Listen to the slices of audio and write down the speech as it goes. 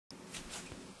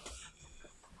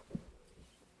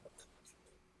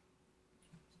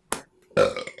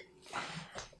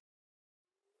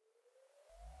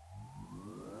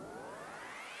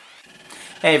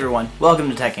Hey everyone, welcome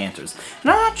to Tech Answers.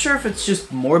 And I'm not sure if it's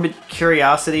just morbid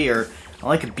curiosity or I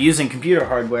like abusing computer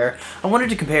hardware. I wanted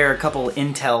to compare a couple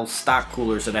Intel stock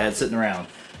coolers that I had sitting around.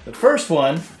 The first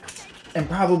one, and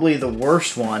probably the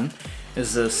worst one,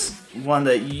 is this one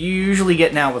that you usually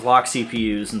get now with lock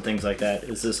CPUs and things like that,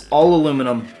 is this all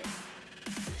aluminum,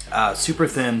 super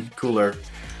thin cooler.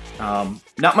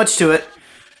 Not much to it,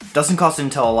 doesn't cost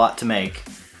Intel a lot to make,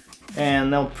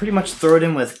 and they'll pretty much throw it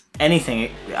in with anything,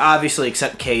 obviously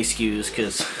except K SKUs,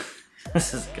 because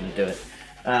this isn't going to do it.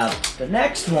 The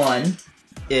next one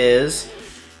is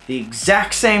the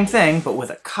exact same thing, but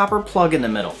with a copper plug in the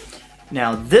middle.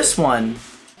 Now this one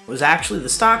was actually the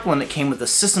stock one that came with the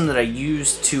system that I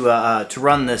used to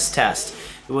run this test.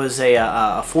 It was a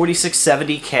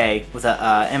 4670K with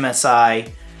a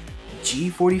MSI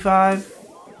G45.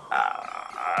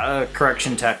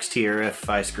 Correction text here if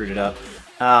I screwed it up.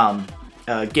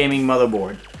 Gaming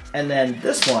motherboard. And then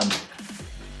this one,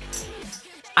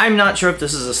 I'm not sure if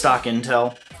this is a stock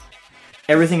Intel.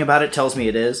 Everything about it tells me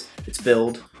it is. Its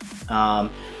build. It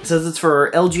says it's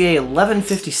for LGA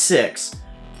 1156.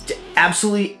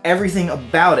 Absolutely everything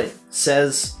about it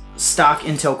says stock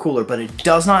Intel cooler, but it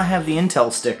does not have the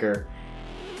Intel sticker.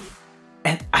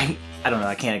 And I don't know,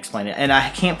 I can't explain it. And I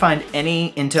can't find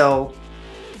any Intel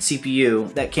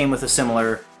CPU that came with a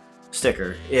similar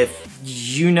sticker. If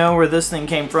you know where this thing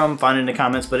came from, find it in the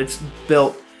comments, but it's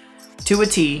built to a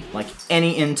T like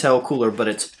any Intel cooler, but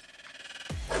it's,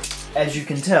 as you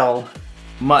can tell,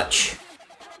 much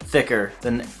thicker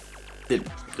than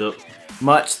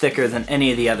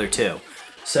any of the other two.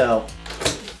 So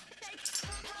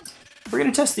we're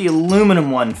gonna test the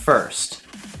aluminum one first.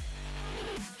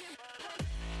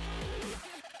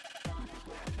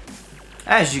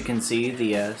 As you can see,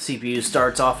 the CPU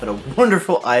starts off at a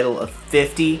wonderful idle of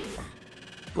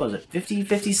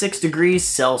 56 degrees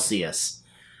Celsius.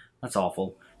 That's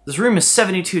awful. This room is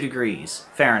 72 degrees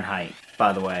Fahrenheit,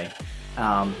 by the way.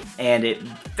 And it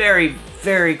very,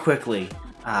 very quickly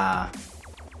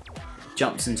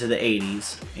jumps into the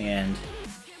 80s. And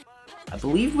I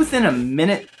believe within a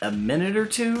minute or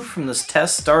two from this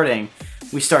test starting,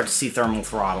 we start to see thermal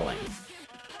throttling.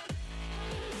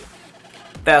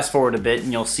 Fast forward a bit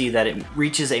and you'll see that it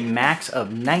reaches a max of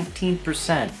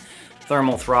 19%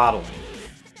 thermal throttling.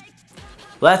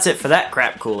 Well, that's it for that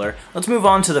crap cooler. Let's move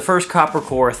on to the first copper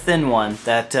core thin one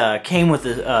that came with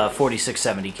the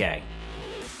 4670K.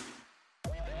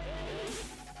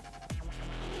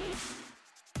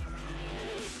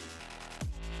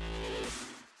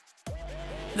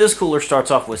 This cooler starts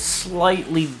off with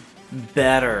slightly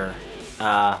better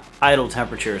idle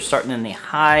temperatures, starting in the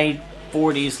high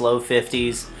 40s, low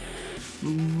 50s,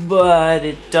 but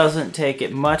it doesn't take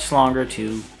it much longer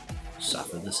to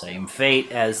suffer the same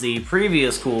fate as the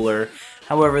previous cooler.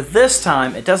 However, this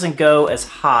time it doesn't go as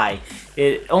high.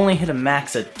 It only hit a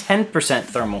max of 10%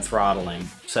 thermal throttling,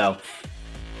 so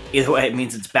either way it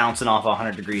means it's bouncing off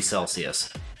 100 degrees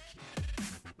Celsius.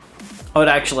 I would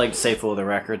actually like to say for the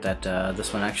record that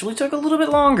this one actually took a little bit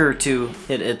longer to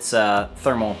hit its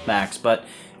thermal max, but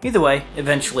either way,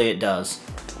 eventually it does.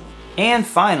 And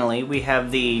finally, we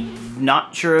have the,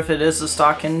 not sure if it is a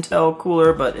stock Intel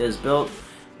cooler, but is built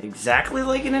exactly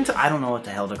like an Intel. I don't know what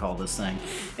the hell to call this thing.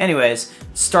 Anyways,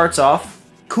 starts off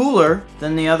cooler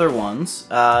than the other ones,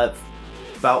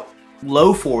 about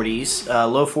low 40s,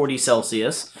 low 40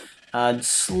 Celsius.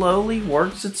 Slowly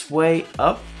works its way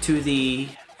up to the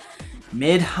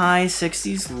mid-high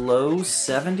 60s, low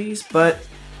 70s, but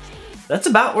that's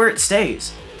about where it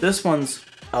stays. This one's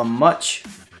a much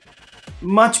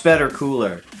better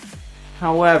cooler.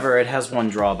 However, it has one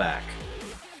drawback.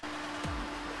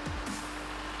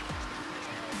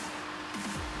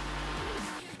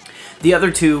 The other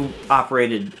two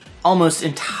operated almost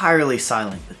entirely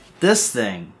silent, but this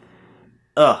thing,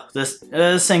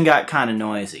 this thing got kind of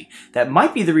noisy. That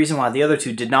might be the reason why the other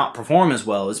two did not perform as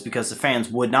well, is because the fans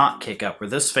would not kick up, where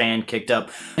this fan kicked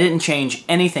up. It didn't change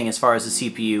anything as far as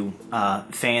the CPU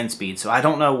fan speed, so I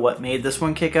don't know what made this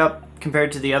one kick up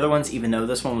compared to the other ones, even though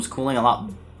this one was cooling a lot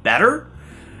better.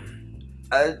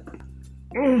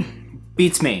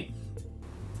 Beats me.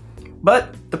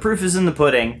 But the proof is in the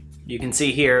pudding. You can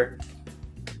see here,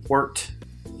 worked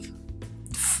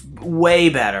way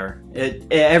better.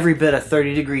 Every bit of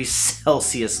 30 degrees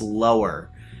Celsius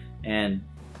lower. And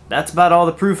that's about all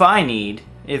the proof I need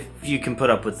if you can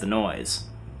put up with the noise.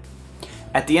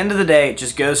 At the end of the day, it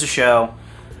just goes to show,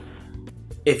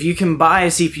 if you can buy a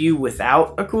CPU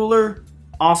without a cooler,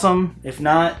 awesome. If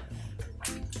not,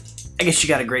 I guess you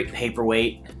got a great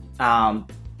paperweight.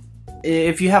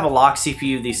 If you have a lock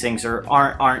CPU, these things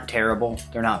aren't terrible.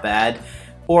 They're not bad.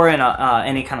 Or in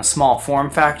any kind of small form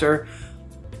factor.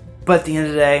 But at the end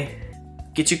of the day,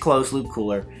 get you closed loop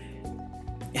cooler.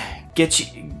 Get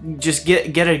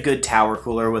a good tower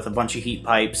cooler with a bunch of heat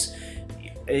pipes.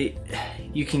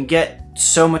 You can get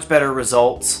so much better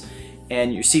results,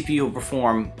 and your CPU will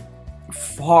perform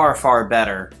far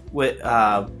better with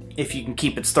if you can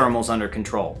keep its thermals under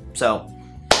control. So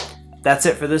that's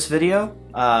it for this video.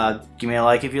 Give me a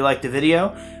like if you liked the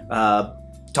video.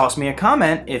 Toss me a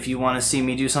comment if you want to see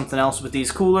me do something else with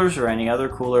these coolers or any other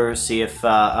coolers. See if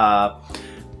I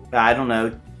don't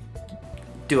know,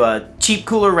 do a cheap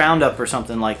cooler roundup or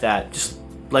something like that. Just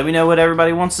let me know what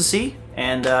everybody wants to see,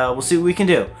 and we'll see what we can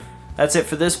do. That's it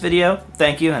for this video.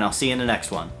 Thank you, and I'll see you in the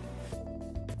next one.